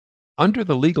Under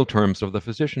the legal terms of the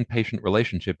physician-patient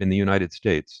relationship in the United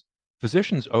States,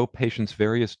 physicians owe patients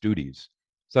various duties,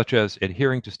 such as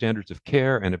adhering to standards of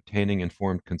care and obtaining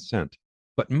informed consent.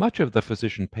 But much of the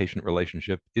physician-patient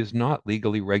relationship is not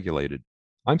legally regulated.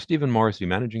 I'm Stephen Morrissey,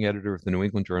 managing editor of the New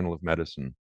England Journal of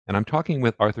Medicine, and I'm talking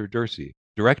with Arthur Dursey,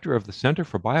 director of the Center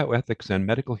for Bioethics and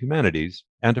Medical Humanities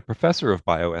and a professor of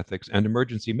bioethics and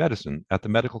emergency medicine at the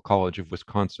Medical College of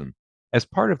Wisconsin. As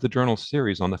part of the journal's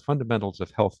series on the fundamentals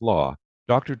of health law,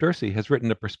 Dr. Dursey has written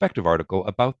a perspective article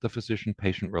about the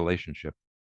physician-patient relationship.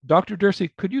 Dr. Dursey,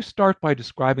 could you start by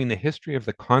describing the history of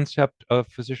the concept of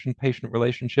physician-patient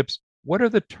relationships? What are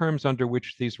the terms under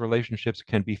which these relationships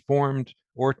can be formed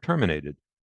or terminated?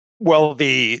 Well,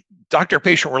 the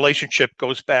doctor-patient relationship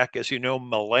goes back, as you know,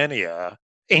 millennia.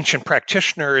 Ancient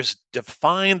practitioners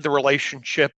defined the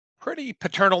relationship pretty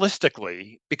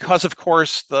paternalistically because, of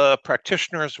course, the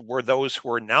practitioners were those who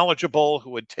were knowledgeable,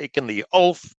 who had taken the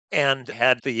oath and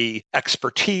had the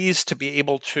expertise to be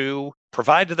able to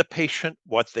provide to the patient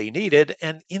what they needed.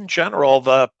 And in general,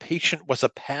 the patient was a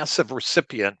passive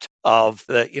recipient of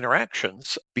the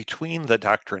interactions between the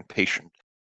doctor and patient.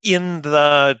 In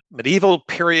the medieval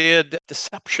period,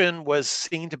 deception was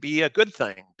seen to be a good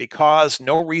thing because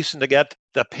no reason to get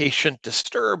the patient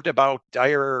disturbed about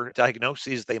dire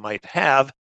diagnoses they might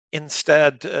have.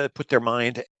 Instead, put their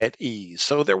mind at ease.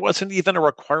 So there wasn't even a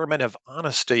requirement of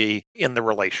honesty in the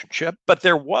relationship, but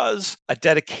there was a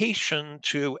dedication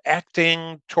to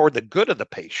acting toward the good of the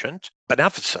patient,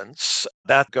 beneficence.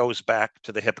 That goes back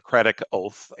to the Hippocratic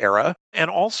Oath era,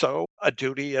 and also a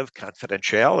duty of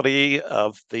confidentiality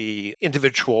of the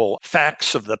individual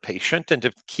facts of the patient and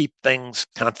to keep things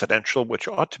confidential, which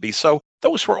ought to be. So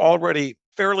those were already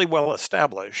fairly well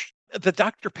established. The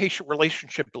doctor-patient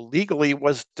relationship legally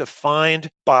was defined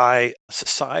by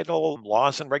societal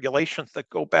laws and regulations that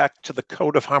go back to the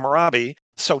Code of Hammurabi.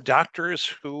 So doctors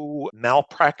who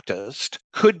malpracticed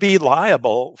could be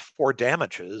liable for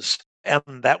damages.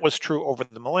 And that was true over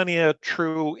the millennia,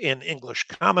 true in English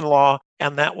common law,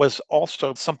 and that was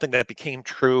also something that became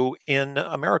true in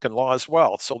American law as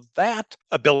well. So that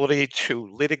ability to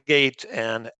litigate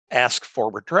and ask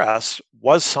for redress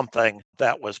was something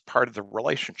that was part of the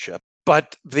relationship.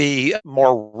 But the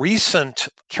more recent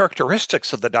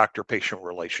characteristics of the doctor-patient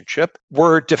relationship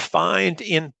were defined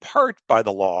in part by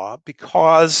the law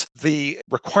because the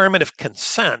requirement of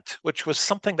consent, which was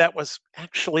something that was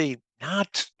actually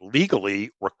not legally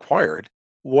required,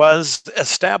 was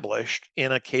established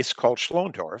in a case called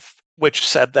Schlondorf, which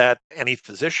said that any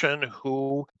physician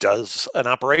who does an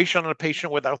operation on a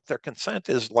patient without their consent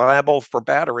is liable for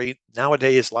battery,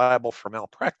 nowadays liable for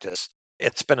malpractice.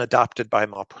 It's been adopted by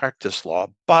malpractice law,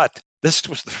 but this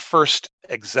was the first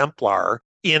exemplar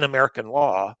in American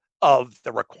law of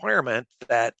the requirement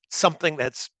that something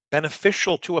that's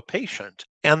beneficial to a patient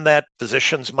and that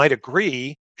physicians might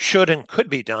agree should and could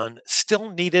be done still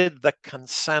needed the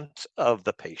consent of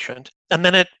the patient. And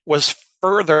then it was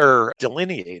further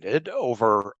delineated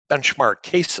over benchmark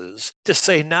cases to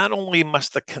say not only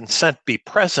must the consent be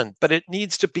present, but it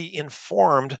needs to be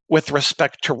informed with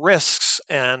respect to risks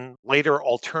and later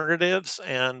alternatives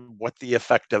and what the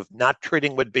effect of not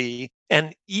treating would be.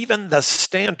 And even the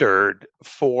standard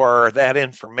for that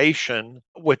information,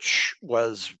 which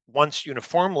was once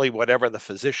uniformly whatever the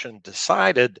physician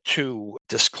decided to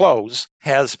disclose,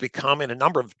 has become in a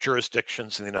number of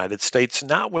jurisdictions in the United States,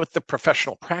 not what the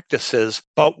professional practice is,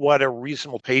 but what a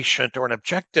reasonable patient or an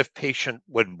objective patient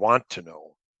would want to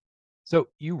know. So,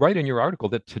 you write in your article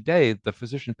that today the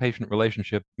physician patient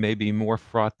relationship may be more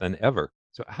fraught than ever.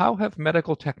 So, how have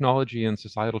medical technology and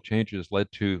societal changes led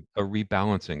to a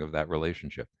rebalancing of that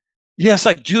relationship? Yes,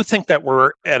 I do think that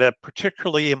we're at a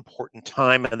particularly important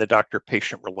time in the doctor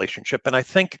patient relationship. And I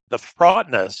think the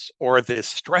fraughtness or the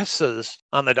stresses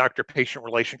on the doctor patient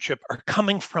relationship are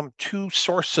coming from two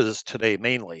sources today,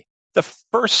 mainly. The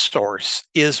first source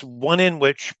is one in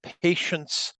which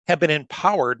patients have been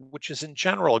empowered, which is in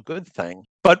general a good thing.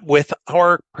 But with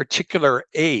our particular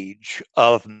age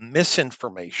of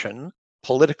misinformation,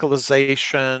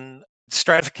 politicalization,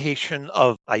 stratification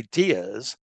of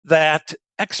ideas, that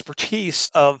expertise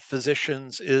of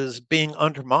physicians is being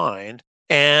undermined,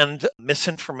 and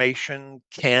misinformation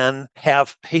can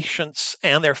have patients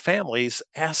and their families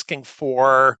asking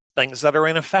for things that are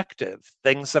ineffective,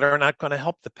 things that are not going to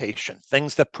help the patient,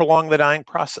 things that prolong the dying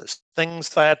process, things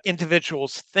that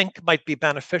individuals think might be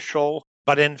beneficial,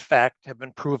 but in fact have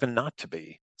been proven not to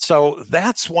be. So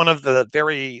that's one of the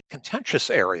very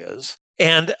contentious areas.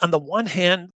 And on the one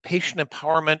hand, patient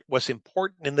empowerment was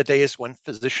important in the days when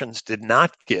physicians did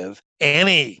not give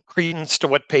any credence to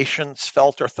what patients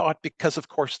felt or thought because, of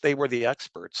course, they were the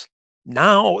experts.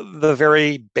 Now, the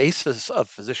very basis of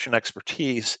physician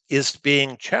expertise is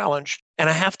being challenged. And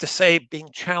I have to say, being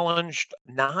challenged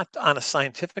not on a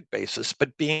scientific basis,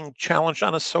 but being challenged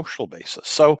on a social basis.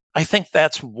 So I think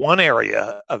that's one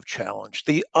area of challenge.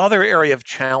 The other area of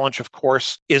challenge, of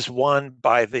course, is one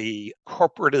by the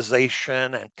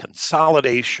corporatization and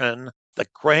consolidation, the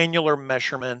granular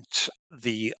measurement,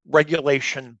 the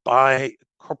regulation by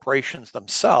corporations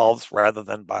themselves rather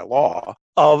than by law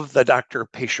of the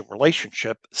doctor-patient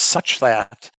relationship, such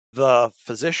that the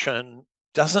physician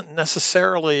doesn't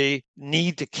necessarily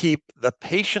need to keep the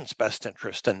patient's best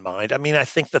interest in mind. I mean, I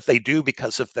think that they do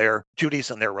because of their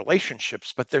duties and their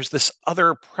relationships, but there's this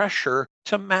other pressure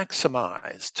to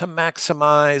maximize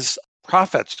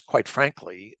profits, quite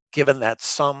frankly, given that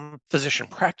some physician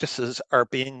practices are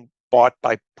being bought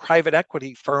by private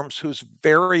equity firms whose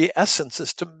very essence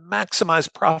is to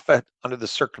maximize profit under the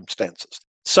circumstances.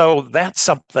 So that's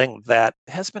something that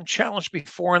has been challenged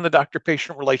before in the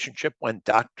doctor-patient relationship when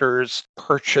doctors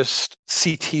purchased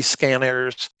CT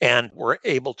scanners and were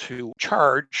able to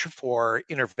charge for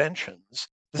interventions.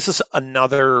 This is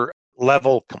another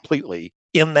level completely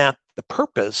in that the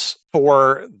purpose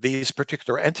for these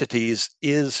particular entities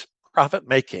is profit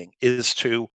making, is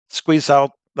to squeeze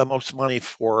out the most money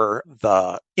for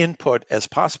the input as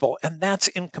possible. And that's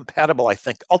incompatible, I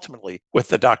think, ultimately with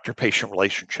the doctor-patient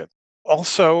relationship.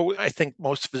 Also, I think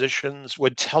most physicians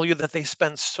would tell you that they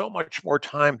spend so much more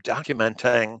time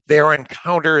documenting their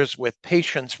encounters with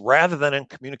patients rather than in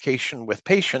communication with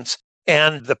patients.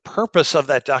 And the purpose of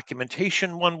that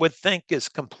documentation, one would think, is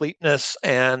completeness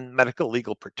and medical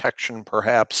legal protection,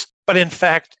 perhaps. But in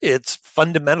fact, its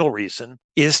fundamental reason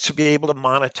is to be able to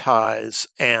monetize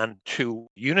and to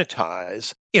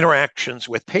unitize interactions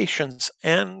with patients,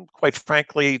 and quite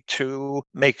frankly, to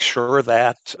make sure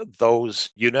that those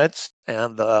units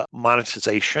and the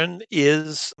monetization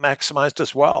is maximized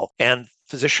as well. And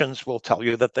physicians will tell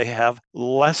you that they have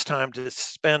less time to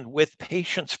spend with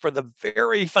patients for the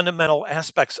very fundamental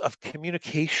aspects of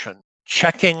communication,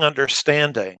 checking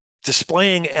understanding,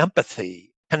 displaying empathy,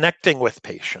 connecting with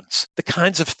patients, the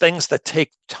kinds of things that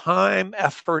take time,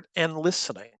 effort, and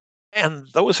listening. And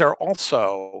those are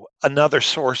also another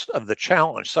source of the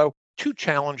challenge. So two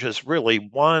challenges, really.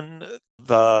 One,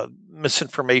 the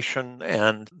misinformation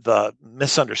and the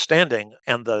misunderstanding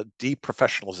and the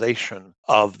deprofessionalization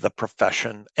of the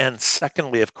profession. And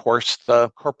secondly, of course, the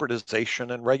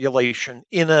corporatization and regulation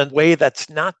in a way that's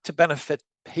not to benefit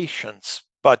patients,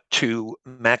 but to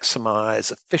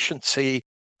maximize efficiency.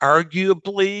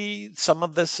 Arguably, some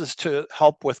of this is to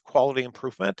help with quality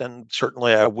improvement, and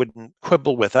certainly I wouldn't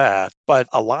quibble with that. But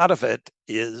a lot of it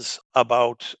is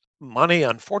about money,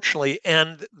 unfortunately,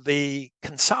 and the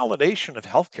consolidation of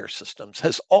healthcare systems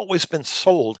has always been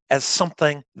sold as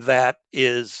something that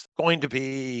is going to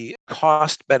be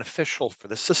cost beneficial for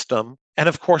the system. And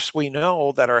of course, we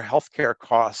know that our healthcare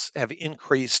costs have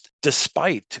increased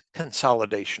despite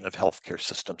consolidation of healthcare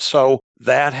systems. So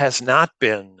that has not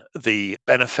been the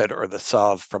benefit or the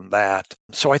salve from that.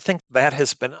 So I think that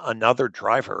has been another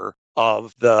driver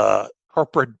of the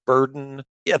corporate burden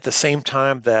at the same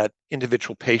time that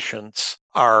individual patients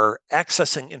are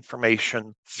accessing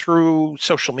information through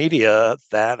social media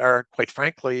that are, quite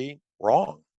frankly,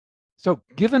 wrong. So,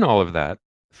 given all of that,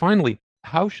 finally,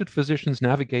 how should physicians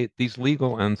navigate these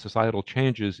legal and societal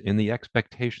changes in the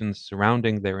expectations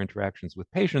surrounding their interactions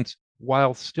with patients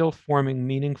while still forming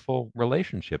meaningful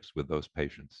relationships with those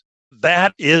patients?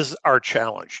 That is our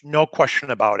challenge, no question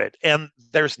about it. And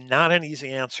there's not an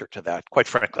easy answer to that, quite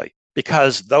frankly,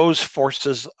 because those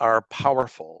forces are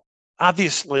powerful.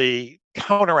 Obviously,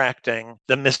 counteracting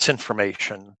the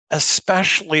misinformation,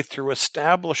 especially through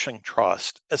establishing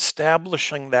trust,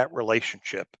 establishing that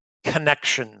relationship,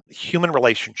 connection, human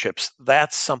relationships,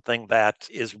 that's something that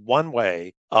is one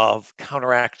way of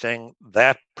counteracting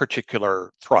that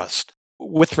particular thrust.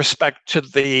 With respect to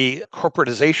the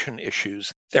corporatization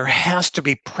issues, there has to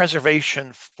be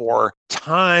preservation for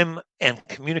time and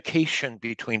communication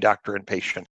between doctor and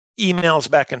patient. Emails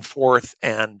back and forth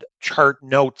and chart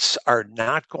notes are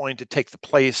not going to take the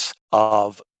place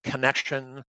of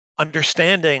connection,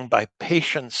 understanding by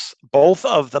patients, both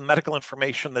of the medical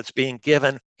information that's being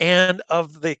given and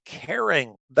of the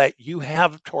caring that you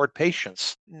have toward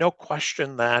patients. No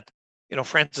question that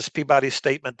Francis Peabody's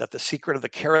statement that the secret of the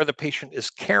care of the patient is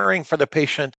caring for the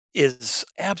patient is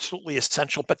absolutely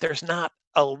essential, but there's not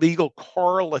a legal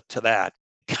correlate to that.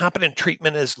 Competent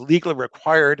treatment is legally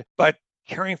required, but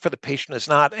caring for the patient is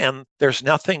not. And there's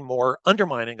nothing more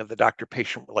undermining of the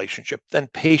doctor-patient relationship than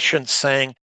patients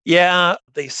saying, Yeah,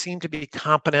 they seemed to be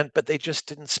competent, but they just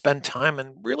didn't spend time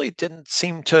and really didn't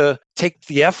seem to take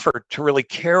the effort to really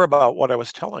care about what I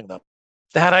was telling them.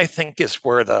 That I think is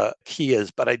where the key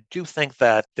is. But I do think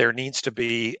that there needs to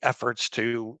be efforts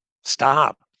to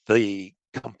stop the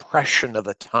compression of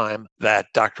the time that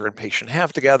doctor and patient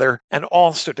have together, and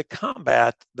also to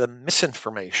combat the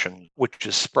misinformation which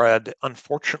is spread,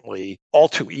 unfortunately, all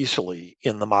too easily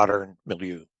in the modern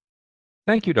milieu.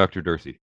 Thank you, Dr. Dorsey.